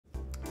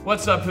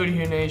What's up, Hootie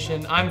Hoo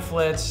Nation? I'm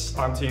Flitz.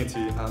 I'm TNT.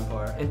 I'm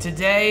Par. And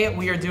today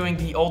we are doing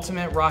the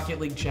Ultimate Rocket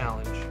League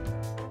Challenge.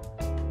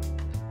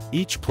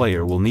 Each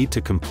player will need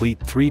to complete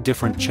 3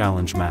 different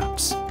challenge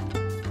maps.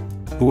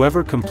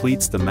 Whoever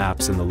completes the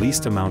maps in the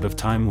least amount of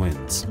time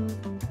wins.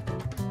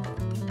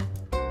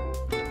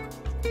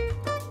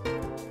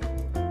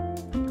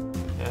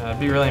 Yeah, it'd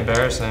be really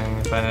embarrassing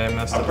if I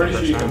messed up. I'm pretty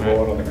sure you can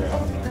roll it on the ground,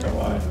 I'm not gonna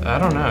lie. I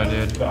don't know,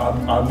 dude.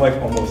 I'm like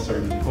almost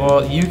certain.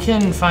 Well, you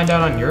can find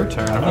out on your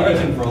turn. I think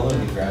you can roll it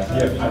in the grass.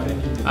 Yeah, I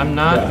think you can. I'm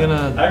not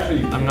gonna.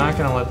 Actually, I'm not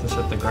gonna let this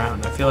hit the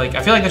ground. I feel like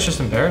that's just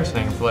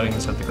embarrassing for letting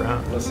this hit the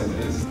ground. Listen,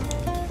 is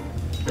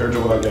air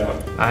dribble that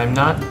gap. I'm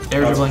not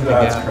air dribbling the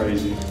gap. That's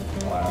crazy.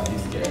 Wow,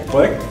 he's scared.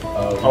 Click.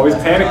 Oh, he's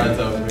panicking.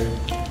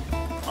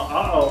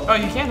 Uh-oh. Oh,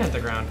 you can hit the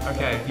ground.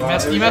 Okay, you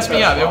messed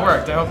me up. It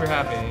worked. I hope you're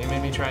happy. You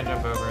made me try and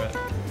jump over it.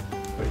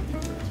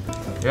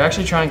 You're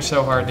actually trying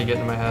so hard to get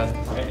into my head.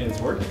 And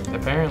it's working.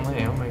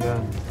 Apparently. Oh my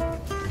god.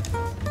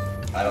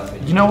 I don't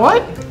think. You know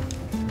what?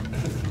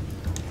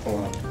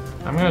 Hold on.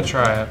 I'm gonna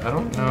try it. I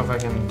don't know if I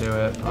can do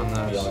it on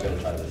We all this. gotta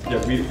try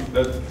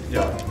this.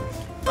 Yeah,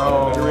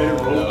 Oh,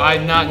 roll.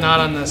 not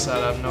on this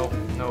setup. Nope.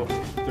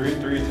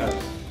 Three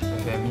attempts.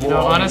 Okay. You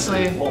know,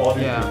 honestly, We'll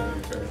yeah.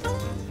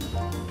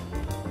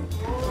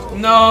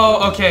 No.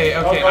 Okay.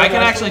 I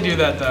can actually do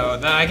that though.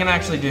 I can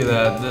actually do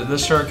that.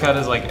 This shortcut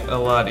is like a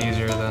lot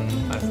easier than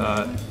I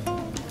thought.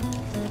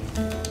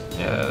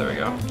 Yeah. There we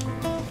go.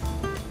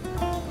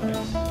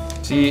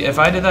 See, if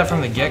I did that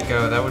from the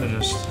get-go, that would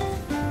have just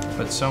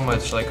put so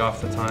much like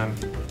off the time.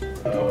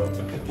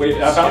 Wait,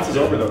 that bounces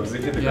over though. Does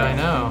it hit the Yeah, I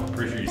ground? know.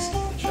 Pretty sure you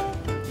skipped the shot.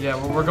 Yeah,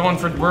 well, we're going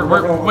for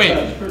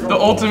the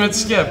ultimate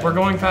skip. We're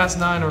going past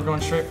 9. We're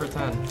going straight for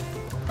 10.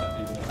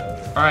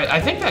 All right,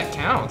 I think that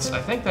counts.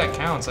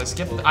 I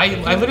skipped.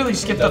 I literally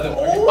skipped the.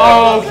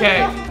 Oh,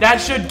 okay, that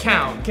should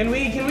count. Can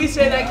we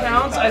say that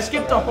counts? I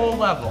skipped the whole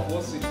level.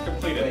 We'll see.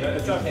 Completed.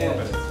 It's at 4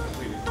 minutes.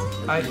 Completed.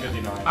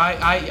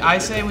 I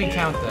say we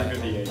count that.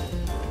 358.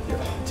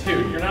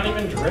 Dude, you're not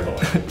even dribbling.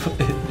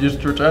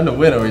 We're trying to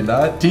win, are we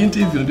not?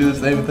 TNT's gonna do the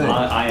same thing.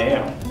 I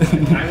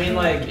am. I mean,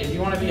 like, if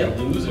you want to be a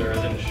loser,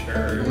 then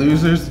sure.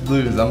 Losers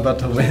lose. I'm about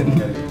to win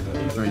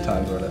 3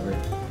 times or whatever.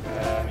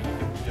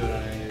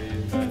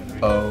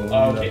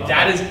 Oh. Okay,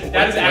 that is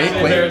actually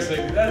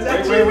embarrassing. That is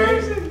actually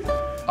embarrassing.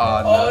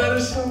 Oh, Oh, that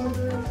is so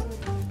embarrassing.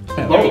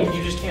 I mean,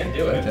 you just can't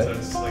do it, Okay. so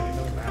it's like it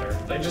doesn't matter.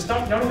 Like, just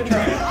don't even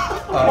try it.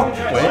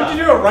 wait. Why did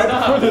you do it right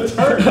before the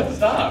turn?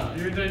 Stop.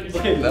 You're doing.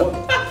 Okay,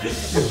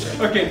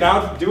 okay,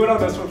 now do it on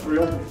this one for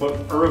real, but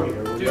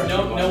earlier. Dude,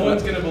 no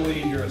one's gonna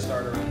believe you're a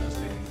starter on this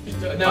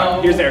team. No.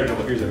 Right, here's air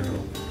dribble.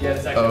 Yeah,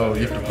 it's actually. Oh,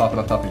 you have to pop it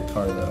on top of your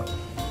car though.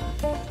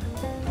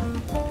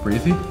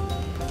 Breezy?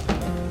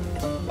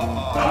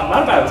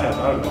 Not a bad attempt.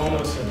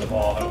 Almost hit the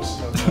ball. That was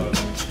so close.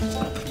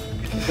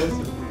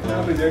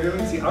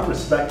 See, I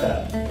respect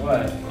that.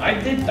 What? I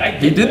did.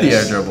 He did the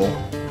air dribble.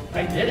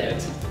 I did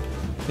it.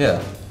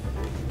 Yeah.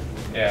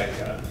 Yeah,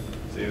 yeah.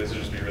 See, this would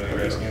just be really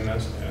embarrassing in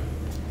this. Yeah.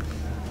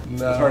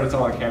 It's hard to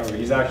tell on camera.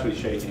 He's actually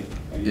shaking.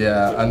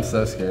 Yeah, I'm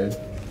so scared.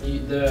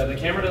 The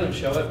camera doesn't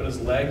show it, but his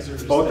legs are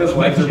just. Both his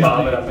legs are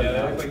bobbing up and Yeah, they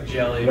down. look like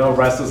jelly. You know,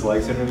 rest his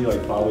legs and he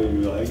like follow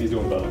your leg. He's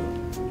doing both.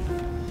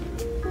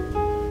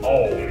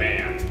 Oh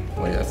man.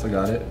 Wait, I still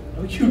got it.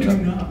 No, you do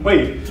not.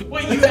 Wait,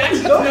 you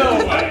actually?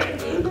 No way.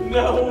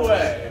 No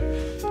way.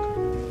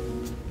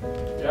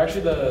 You're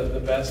actually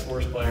the best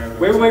force player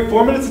I've ever wait,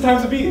 4 minutes of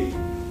time to beat.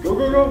 Go.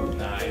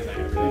 Nah, he's not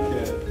gonna do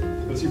it.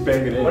 Unless you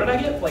bang it in. What did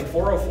I get? Like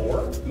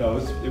 404? No,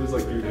 it was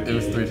like 358. It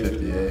was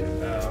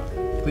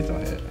 358. Please don't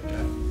hit.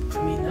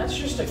 I mean, that's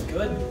just a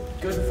good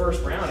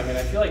first round. I mean,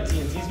 I feel like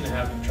TNT's gonna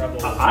have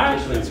trouble. I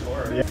actually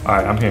score. Yeah. All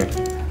right, I'm here.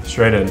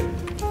 Straight in.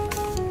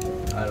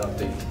 I don't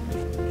think.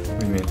 What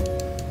do you mean?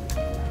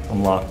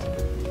 I'm locked.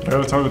 I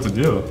gotta tell you what to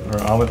do, or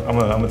I'm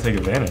gonna take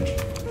advantage.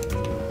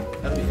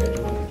 That'd be air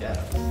dribble the gap.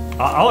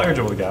 I'll air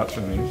dribble the gaps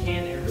for me. You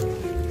can't air dribble.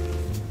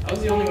 I was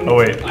the only one. Oh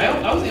wait.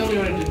 I was the only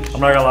one who did this.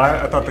 I'm not gonna lie.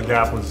 I thought the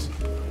gap was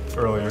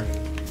earlier.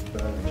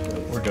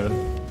 We're good.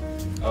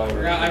 Oh, I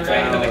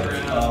ran into the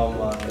ground. Oh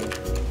my.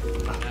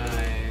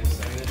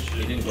 Nice. I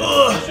mean,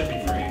 this should be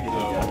free.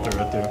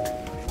 Right there.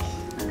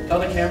 Tell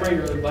the camera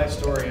your life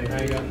story and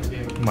how you got in the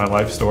game. My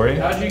life story.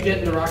 How'd you get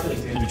in the Rocket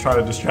League team? You try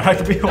to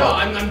distract me. No,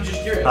 I'm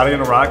just curious. How to get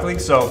in a Rocket League?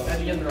 So How'd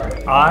you get in the Rocket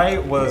League?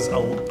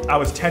 I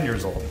was 10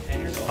 years old.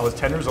 10 years old. I was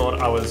 10 years old. Oh,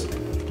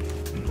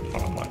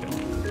 I'm not kidding.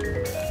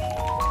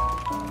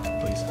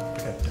 Please.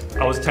 Okay.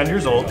 I was 10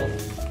 years old.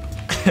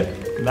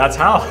 And that's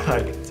how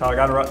I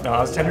got around. No,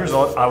 I was 10 years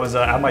old. I was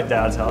at my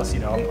dad's house.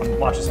 You know, I'm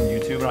watching some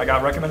YouTube, and I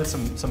got recommended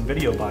some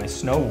video by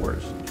Snow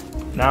Wars,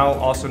 now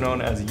also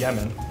known as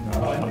Yemen. You know,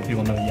 a lot of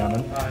people know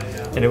Yemen.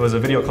 Yeah. And it was a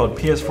video called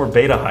PS4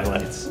 Beta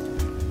Highlights.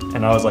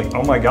 And I was like,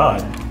 oh my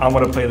god, I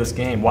want to play this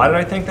game. Why did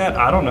I think that?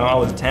 I don't know. I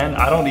was 10.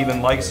 I don't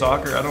even like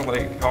soccer. I don't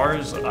like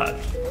cars.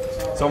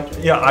 So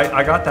yeah,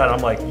 I got that.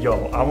 I'm like,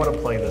 yo, I want to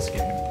play this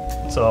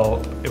game.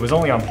 So it was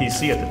only on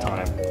PC at the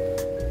time.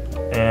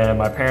 And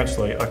my parents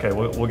were like, okay,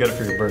 we'll get it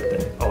for your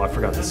birthday. Oh, I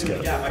forgot to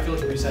skip. Yeah, I feel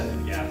like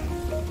resetting the gap.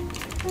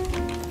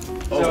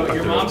 So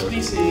your mom's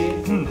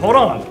PC. Hold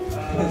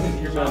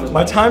on. Your mom's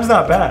My time's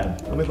not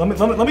bad.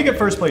 Let me get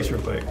first place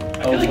real quick.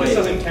 I feel like this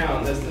doesn't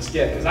count as the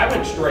skip because I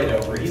went straight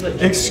over. He like.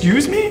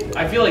 Excuse me?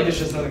 I feel like this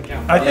just doesn't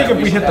count. I think if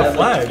we hit the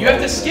flag. You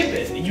have to skip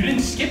it. You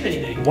didn't skip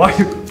anything.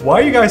 Why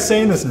are you guys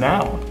saying this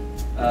now?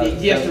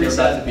 He has to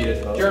reset.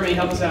 Jeremy,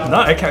 help us out.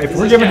 No, if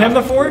we're giving him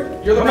the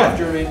 4, You're the ref,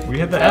 Jeremy. we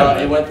hit the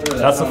head. It went through.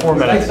 That's the 4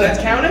 minutes. That's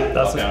counting?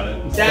 That's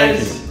counted. That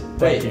Thank is. you.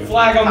 Wait, Thank you.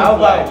 flag on the How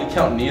flag. about we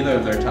count neither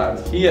of their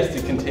times? He has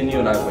to continue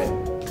and I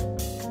win.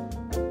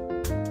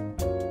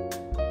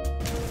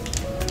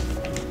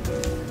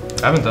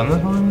 I haven't done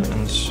this one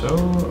in so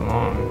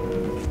long.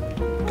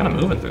 I'm kind of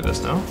moving through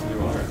this now. You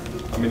are.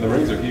 I mean, the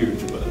rings are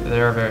huge, but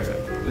They are very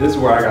big. this is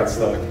where I got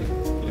stuck.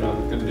 You know,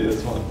 couldn't do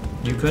this one.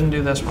 You couldn't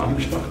do this one. I'm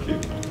shocking.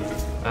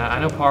 I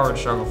know Par would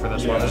struggle for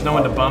this Yeah. one. There's no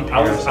one to bump here.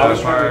 I was so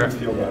trying Par, to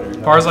feel better.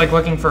 Par's like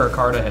looking for a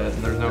car to hit,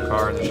 and there's no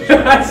cars. It's just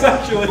That's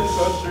actually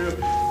so true.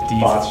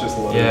 Bots just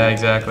a little. yeah,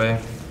 exactly. Yeah,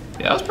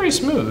 that was pretty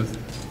smooth.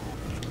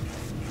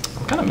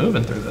 I'm kind of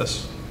moving through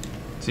this.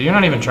 So you're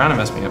not even trying to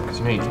mess me up because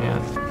you know you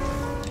can't.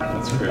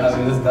 That's crazy. I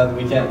mean, this is not,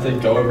 we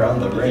can't go around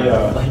the ring.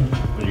 Yeah. Like,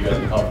 Would you guys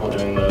be comfortable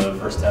doing the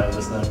first 10 of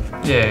this then?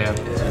 Yeah.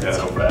 It's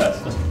so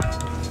fast.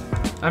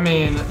 I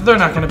mean, they're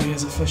not going to be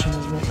as efficient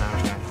as me. No,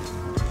 okay.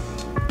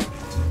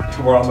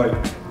 We're on like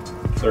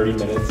 30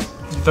 minutes.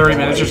 30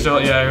 minutes, you're still,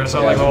 you're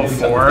still like level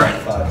 4.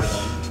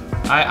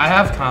 5%. I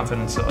have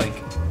confidence that like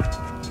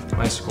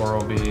my score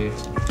will be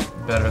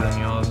better than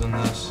y'all's in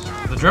this.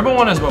 The dribble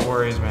one is what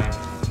worries me.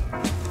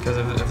 Because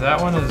if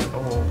that one is,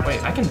 oh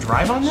wait, I can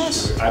drive on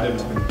this? I didn't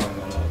know find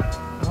that out.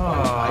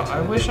 Oh, I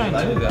wish I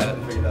knew that.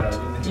 didn't figure that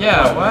out either.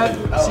 Yeah, what?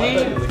 Oh, See?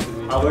 I thought you looked at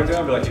me. I looked at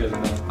him, but like he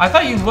doesn't know. I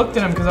thought you looked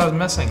at him because I was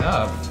messing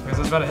up. Because I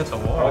was about to hit the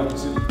wall.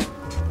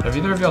 Oh, Have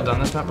either of y'all done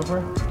this map before?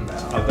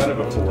 I've done it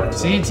before.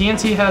 See,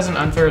 TNT has an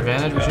unfair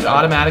advantage. We should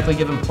automatically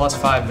give him plus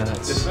 5 It's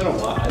minutes. been a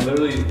while. I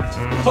literally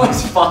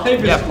plus 5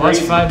 is Yeah, plus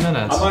crazy. 5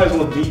 minutes. I might as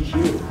well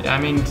DQ. Yeah, I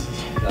mean,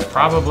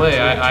 probably.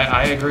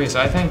 I agree. So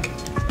I think.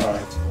 All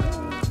right.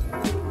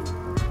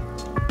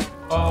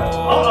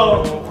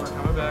 Oh, we're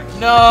coming back.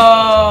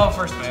 No,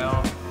 first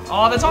fail.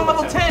 Oh, that's on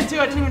level 10 too.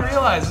 I didn't even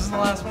realize this is the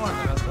last one.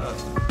 I messed up.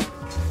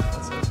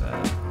 That's so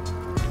sad.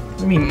 What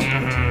do you mean?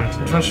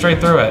 Just went straight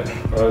through it.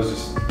 I was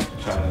just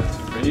trying to.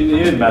 He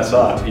didn't mess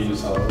up. He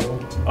just.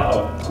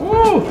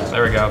 Woo!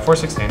 There we go.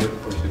 416.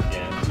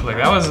 Like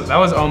that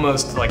was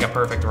almost like a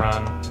perfect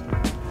run.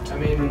 I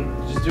mean,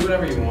 just do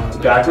whatever you want.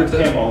 Backwards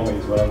cam only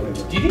is what I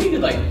was Do you think you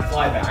could like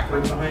fly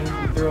backwards behind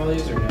through all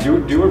these or no?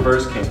 Do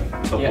reverse cam.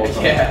 The whole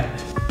time. Yeah.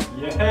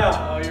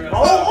 Yeah. Oh, you're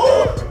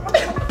Oh!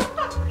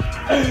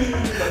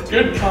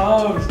 Good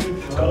comms. Good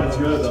comms. That was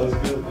good. That was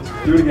good.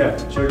 Do it again.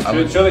 Show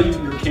that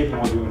you're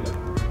capable of doing it.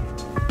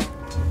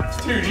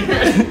 Dude, you're.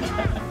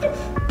 What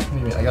do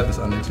you mean? I got this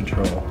under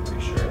control. Are you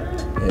sure?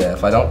 Yeah,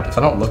 if I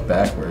don't look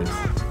backwards.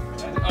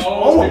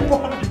 Oh, my you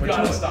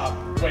gotta one? stop.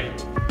 Wait.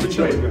 Which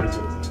way? Just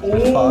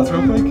pause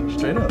real quick.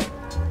 Straight up.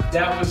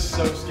 That was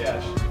so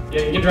sketch.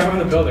 Yeah, you can drive on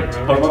the building,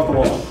 remember? Put him off the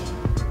wall.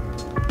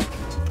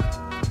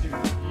 Dude,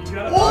 you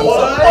gotta.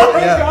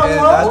 Yeah, and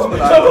that's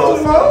what I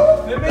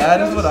call. That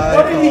is what I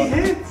What did he call.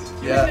 hit?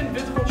 Yeah.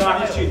 Invisible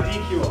Josh, child. you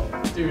DQ him.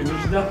 Dude,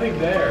 there's nothing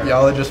there.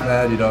 Y'all are just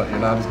mad. You're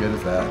not as good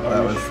as that.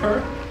 That was.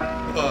 Sure.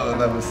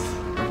 That was.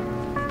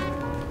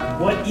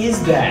 What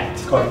is that?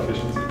 It's called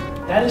efficiency.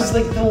 That is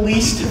like the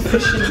least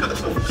efficient.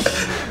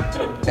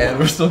 And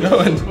we're still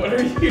going. What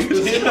are you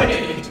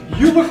doing?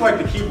 You look like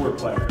the keyboard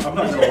player. I'm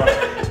not gonna lie.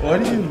 What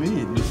do you mean?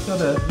 You just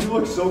gotta. You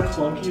look so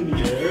clunky in the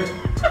air.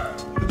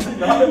 It's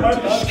not in my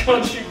Just thoughts.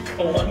 called you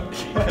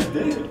clunky. I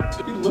did.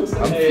 He looks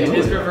like. Hey, feeling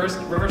his it.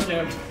 reverse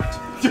cam.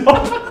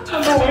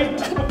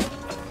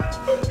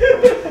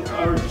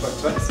 I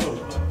respect that so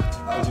much.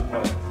 How's it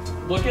play?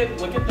 Look at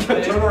the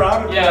big. Turn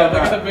around and Yeah, play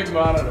look that. at the big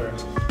monitor.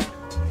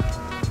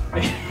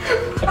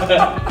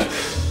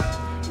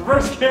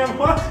 Reverse cam,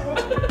 last one.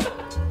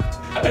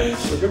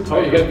 Good Oh,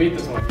 you gotta beat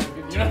this one.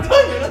 You're not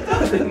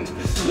done.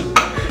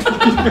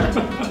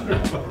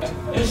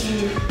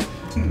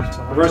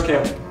 Reverse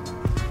cam.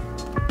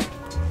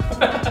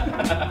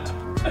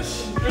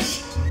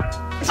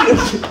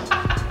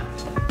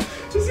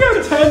 He's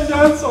got 10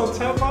 deaths on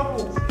 10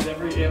 levels.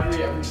 Every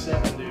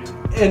 7, dude.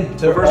 And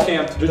The reverse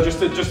cam, just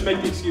to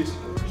make the excuse.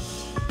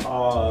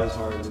 Oh, that's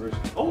hard. Reverse.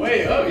 Oh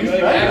Wait, oh, he's you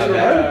like back, actually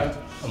right?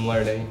 I'm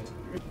learning.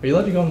 Are you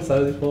allowed to go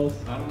inside of these walls?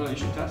 I don't know. You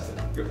should test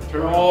it. Go,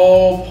 turn around.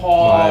 Oh,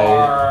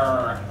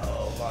 Par.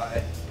 Oh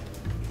my.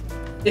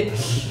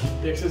 Dix's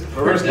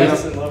Reverse first cam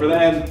dance in for the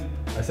end.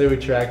 I say we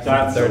track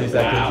That's 30 so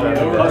seconds. Wow, right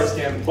no now. reverse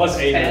cam. Plus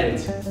 8 10.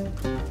 minutes.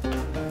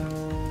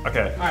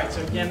 Okay. Alright,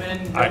 so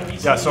Yemen.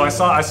 Yeah, so I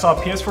saw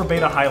PS4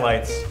 beta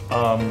highlights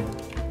on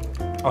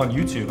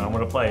YouTube. I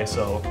want to play.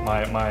 So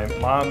my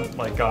mom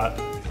like got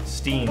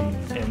Steam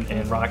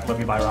in Let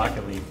Me Buy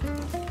Rocket League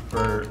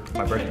for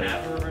my birthday.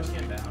 Have the reverse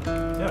cam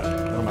down.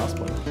 Yeah, no mouse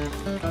play.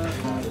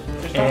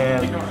 Just don't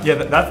And ignore it. yeah,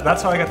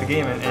 that's how I got the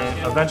game. And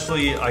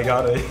eventually I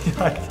got a.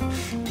 I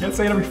can't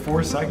say it every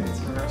 4 seconds.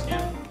 Reverse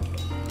cam.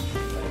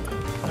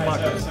 I'm not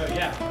Alright, good. so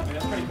yeah, I mean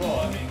that's pretty cool.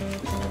 I mean,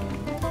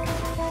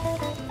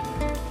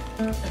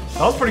 That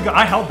was pretty good.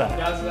 I held that.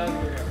 That's good.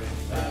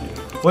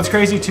 What's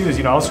crazy too is,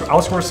 you know,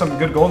 I'll score some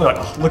good goal. They're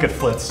like, oh, look at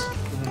Flitz.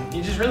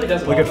 He just really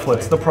does. Look at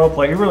Flitz, the pro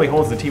player. He really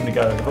holds the team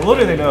together. But little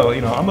do they know,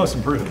 you know, I'm most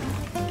improved.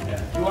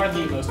 Yeah, you are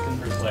the most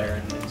improved player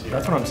in the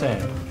That's what I'm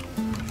saying.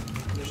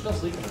 You're still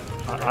sleeping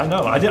on it. I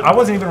know. I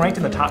wasn't even ranked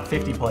in the top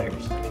 50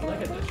 players. Look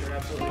at this. You're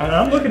absolutely. And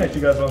I'm looking at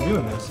you guys while I'm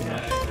doing this. You know?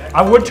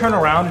 I would turn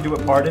around and do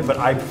it parted, but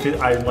I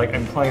like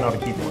I'm playing on a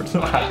keyboard.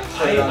 So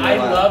I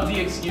love the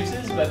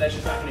excuses, but that's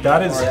just not going to that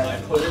get you is. far in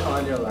life. Put it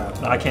on your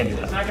lap. I can't do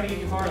It's that. not going to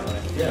get you far in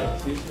life.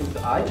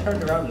 Yeah, I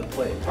turned around and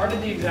played. Parted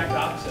the exact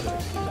opposite of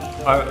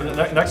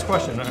excuses. Next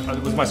question.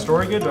 Was my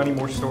story good? Do I need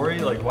more story?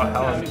 Like what?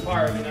 How?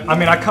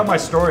 I I cut my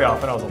story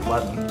off when I was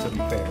 11. To be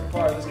fair.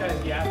 This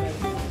guy's yapping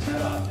his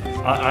head off, dude.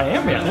 I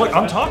am, man. Look,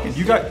 I'm talking.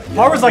 You got.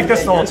 Par's like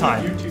this the whole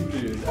time. YouTube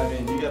dude. I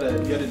mean, you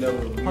gotta know.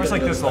 Par's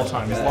like this the whole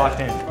time. He's locked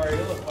in. Par, you're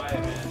a little quiet,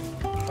 man.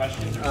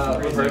 Questions are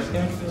Reverse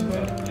cam.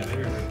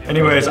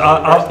 Anyways,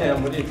 Reverse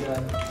cam. What do you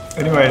got?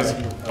 Anyways,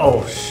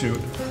 oh shoot.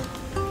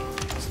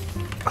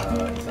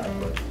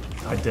 Exactly.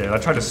 I did. I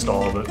tried to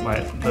stall, but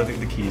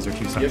the keys are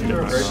too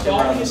sensitive.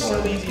 Stalling is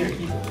so easy to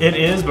keep. It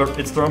is, but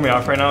it's throwing me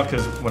off right now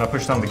because when I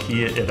push down the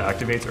key, it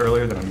activates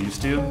earlier than I'm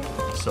used to.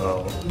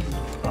 So,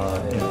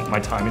 you know, my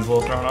timing's a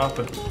little thrown off.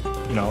 But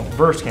you know,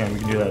 verse cam, we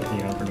can do that at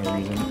the end for no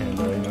reason, and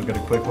you know, get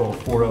a quick little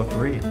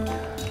 403.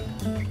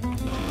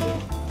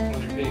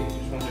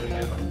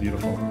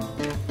 Beautiful.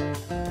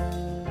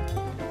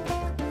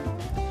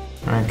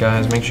 All right,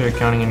 guys, make sure you're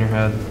counting in your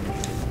head.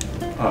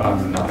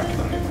 I'm not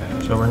counting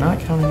that. So we're not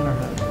counting in our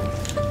head.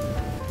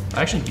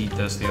 I actually beat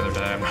this the other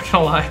day. I'm not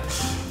gonna lie.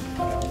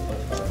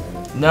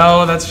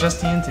 No, that's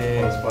just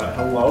TNT.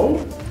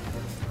 Hello?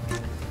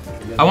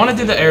 I want to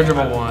do the air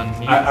dribble one.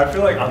 I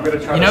feel like I'm gonna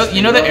try.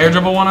 You know the air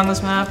dribble one on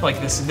this map? Like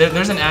this,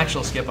 there's an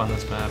actual skip on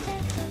this map.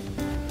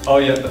 Oh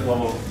yeah, the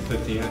level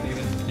 15, I think it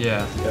is.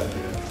 Yeah. Yeah.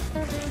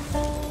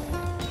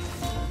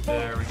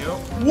 There we go.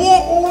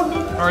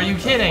 Whoa! Are you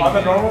kidding? On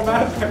the normal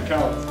map, that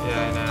counts. Yeah,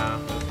 I know.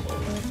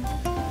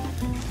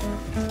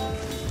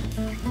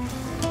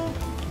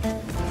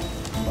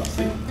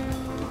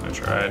 I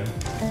tried.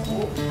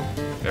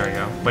 There we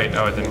go. Wait,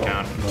 oh, it didn't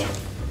count.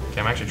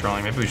 Okay, I'm actually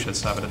trolling. Maybe we should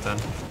stop it at 10.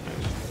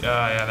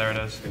 Yeah, there it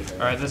is. All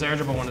right, this air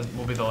dribble one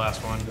will be the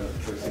last one.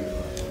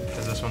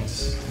 Because this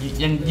one's...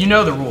 And you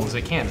know the rules.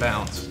 It can't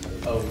bounce.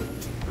 Oh.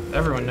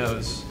 Everyone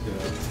knows.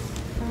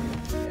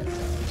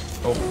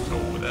 Oh, no,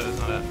 that is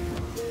not it.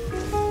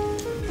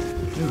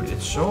 Dude,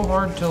 it's so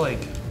hard to, like...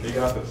 You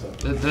got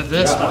this.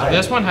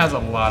 This one has a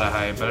lot of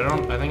height, but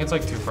I think it's,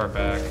 like, too far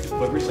back.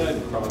 Flipper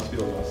side,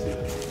 crossfield, I'll see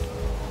it.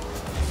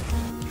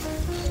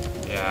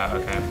 Yeah,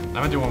 okay. I'm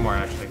gonna do one more,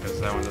 actually,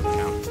 because that one doesn't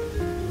count.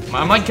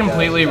 I'm, like,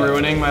 completely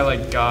ruining my,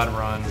 like, God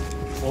run.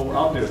 Well,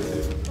 I'll do it,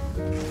 too.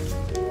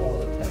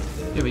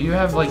 Yeah, but you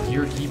have, like,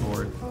 your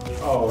keyboard.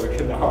 Oh, it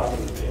cannot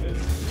be painted.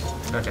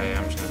 Okay, yeah,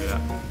 I'm just gonna do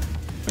that.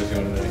 Who's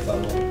going to the next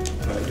level?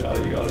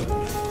 You got it.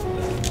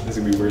 This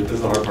is gonna be weird. This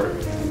is the hard part.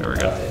 There we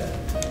go. Yeah.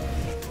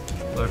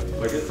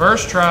 Look,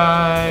 first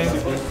try.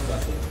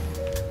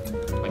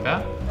 Like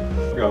that?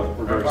 Go,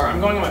 reverse. I'm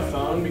going on my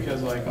phone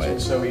because, like,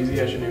 it's so easy,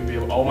 I shouldn't even be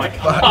able. Oh my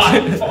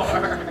god!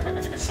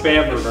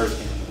 Spam reverse.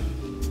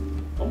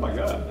 Oh my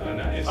god. Oh,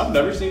 nice. I've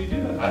never seen you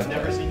do that. I've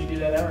never seen you do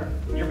that ever.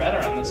 You're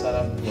better on this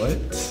setup. What?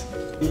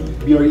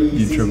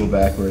 You dribble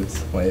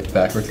backwards. Wait,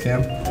 backwards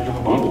cam?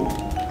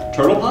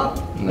 Turtle pop?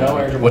 No,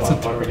 air dribble. What's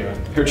What are we doing?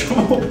 Air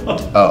dribble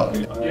pop. Oh.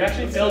 You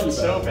actually failed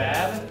so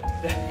bad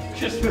that you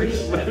just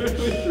reset.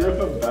 Literally threw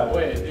him back.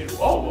 Wait, dude.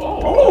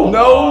 Oh. Oh,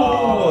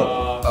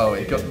 no! Oh,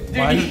 wait, go.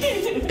 Why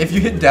if you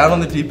hit down on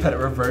the D-pad, it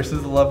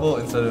reverses the level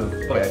instead of.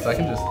 Wait, so I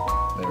can just.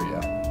 There we go.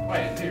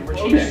 Wait, dude, we're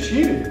Oh, cheating. he's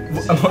cheating.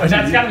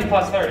 That's gotta be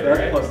plus 30, That's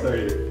right? plus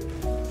 30.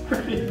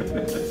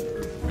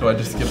 Do I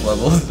just skip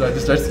levels? Do I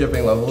just start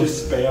skipping levels?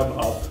 Just spam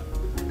up.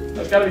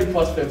 That's gotta be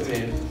plus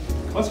 15.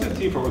 Plus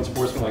 15 for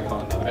unsportsmanlike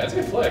conduct. Wait, that's a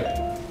good flick.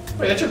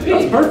 Wait, that's your P.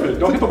 That's perfect.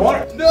 Don't hit the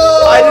water. No!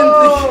 I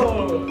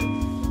didn't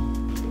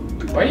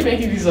think. Why are you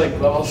making these, like,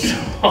 levels so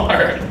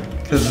hard?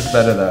 Because it's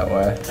better that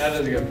way. That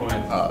is a good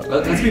point.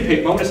 Let's be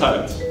paid. Moment of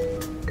silence.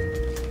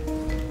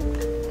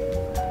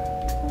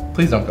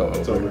 Please don't go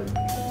It's over. over.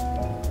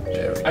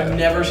 There we go. I've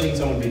never seen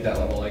someone beat that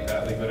level like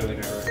that. Like, literally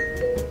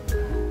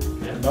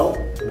never. Nope.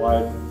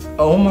 Why?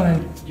 Oh my.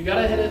 You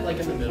gotta hit it, like,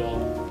 in the middle.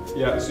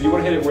 Yeah, so you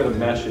want to hit it where the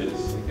mesh is,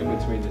 in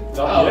between the.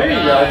 Oh, there you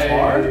nice. go,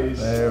 Tar.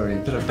 There we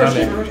could have done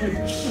it.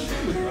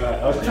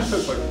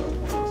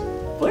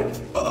 Flick?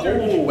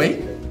 Oh,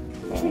 wait.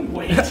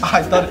 Wait.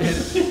 I thought it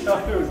hit.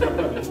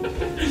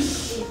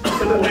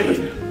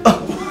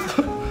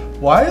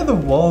 Why are the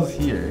walls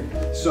here?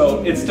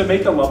 So it's to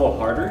make the level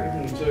harder.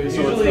 So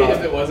usually, not-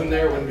 if it wasn't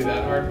there, it wouldn't be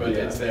that hard, but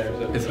Yeah. it's there.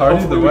 So. It's hard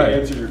either Hopefully we way.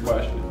 answered your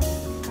question.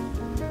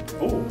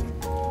 Oh.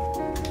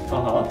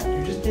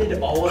 You just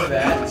did all of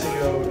that to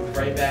go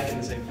right back in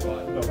the same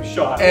spot. No,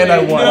 shot. And I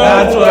Wait, won. no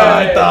That's what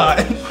I way. thought.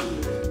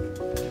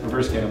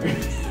 Reverse cam.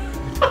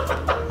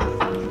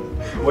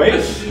 Wait.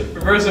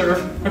 Reverse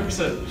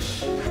it.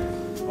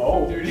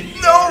 Oh. Dude.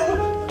 No!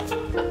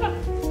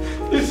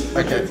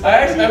 I Okay.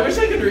 I wish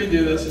I could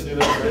redo this and do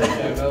the reverse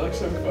cam. That looks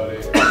so funny.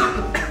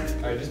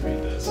 Alright, just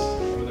beat this.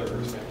 With the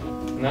reverse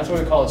cam. And that's what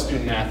we call a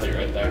student athlete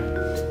right there.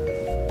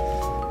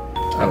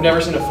 I've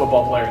never seen a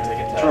football player take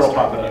a test. Turtle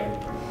pop it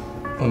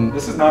up.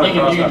 This is not You a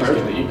can cross just get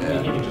reverse. it. You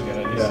can just get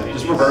it. Yeah,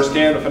 just reverse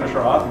cam to finish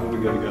her off and we'll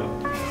be good to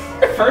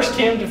go. First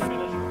cam to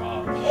finish her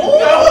off.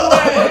 No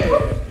way!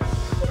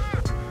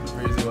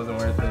 Crazy wasn't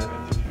worth it.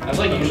 That's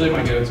like usually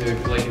my go-to,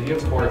 because like if you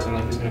have court, then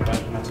like who's gonna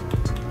question it?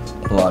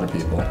 A lot of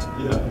people.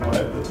 Yeah,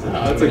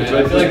 That's a good.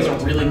 I feel like it's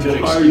a really good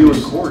excuse. Why are you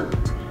in court?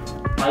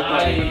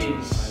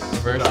 Nice.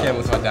 Reverse cam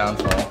was my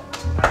downfall.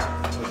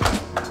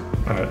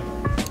 Alright.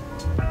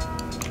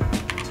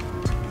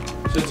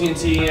 So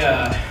TNT,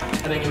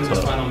 heading into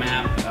this final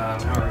map,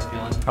 how are we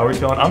feeling? How are we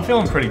feeling? I'm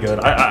feeling pretty good.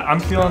 I'm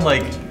feeling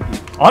like,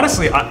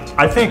 honestly,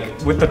 I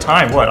think with the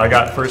time, I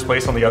got first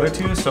place on the other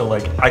two, so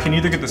like I can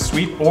either get the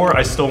sweep or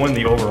I still win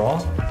the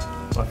overall.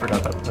 Oh, I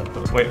forgot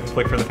that. Wait,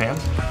 click for the pan.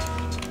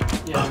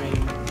 Yeah, I mean,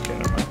 Okay,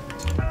 never mind.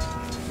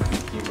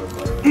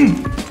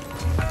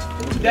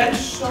 dude, that is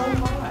so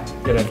high.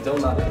 Get in. Still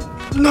not in.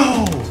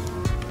 No!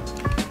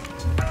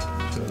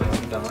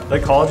 They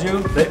called you.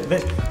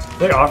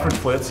 They offered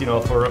Flitz,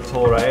 for a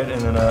full ride,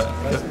 and then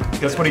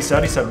guess what he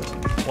said? He said,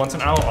 once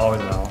an owl, always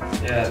an owl.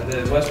 Yeah,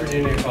 the West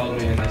Virginia called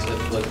me and they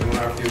said, look, we want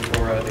to offer you a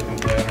full ride to come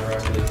play on a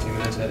Rocket League team.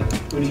 And I said,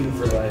 who do you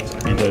for life?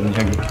 He did, and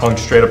he hung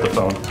straight up the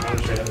phone. I'm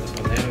straight up this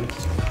one. They haven't.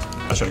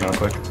 I should have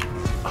gone quick.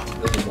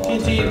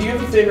 TNT, do you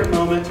have a favorite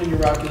moment in your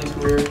Rocket League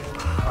career?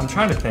 I'm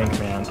trying to think,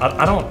 man.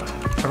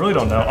 I really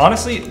don't know.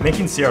 Honestly,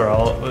 making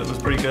CRL was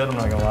pretty good, I'm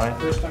not gonna lie.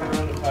 First time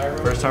around with Tyro?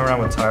 First time around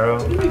with Tyro,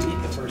 Who did we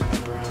beat the first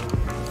time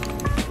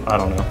around? I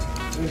don't know.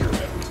 Who's your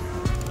rep?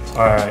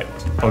 Alright,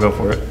 I'll go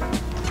for it.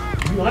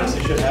 You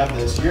honestly should have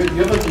this. You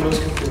have like the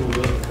most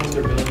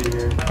comfortability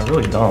here. I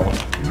really don't.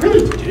 You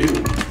really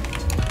do.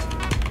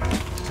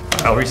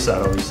 I'll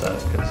reset,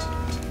 because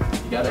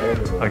You gotta air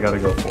dribble. I gotta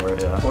go for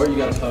it, yeah. Or you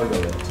gotta pogo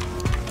it.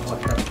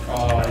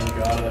 Oh, you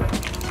got it.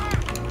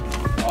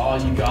 Oh,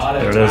 you got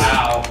it. There it is.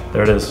 Wow.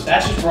 There it is.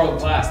 That's just world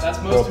class. That's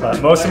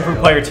Most improved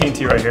player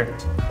TNT right here.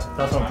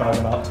 That's what I'm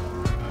talking about.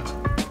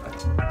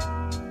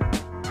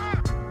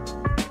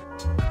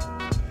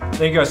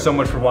 Thank you guys so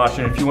much for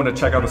watching. If you want to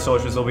check out the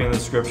socials, they'll be in the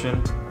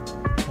description.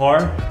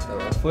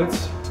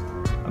 Flitz,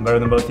 I'm better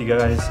than both you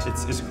guys.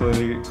 It's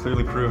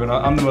clearly proven.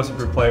 I'm the most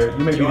improved player.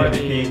 You may be the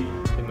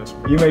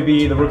MVP. You may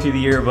be the rookie of the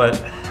year, but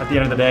at the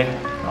end of the day,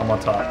 I'm on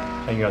top.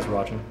 Thank you guys for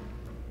watching.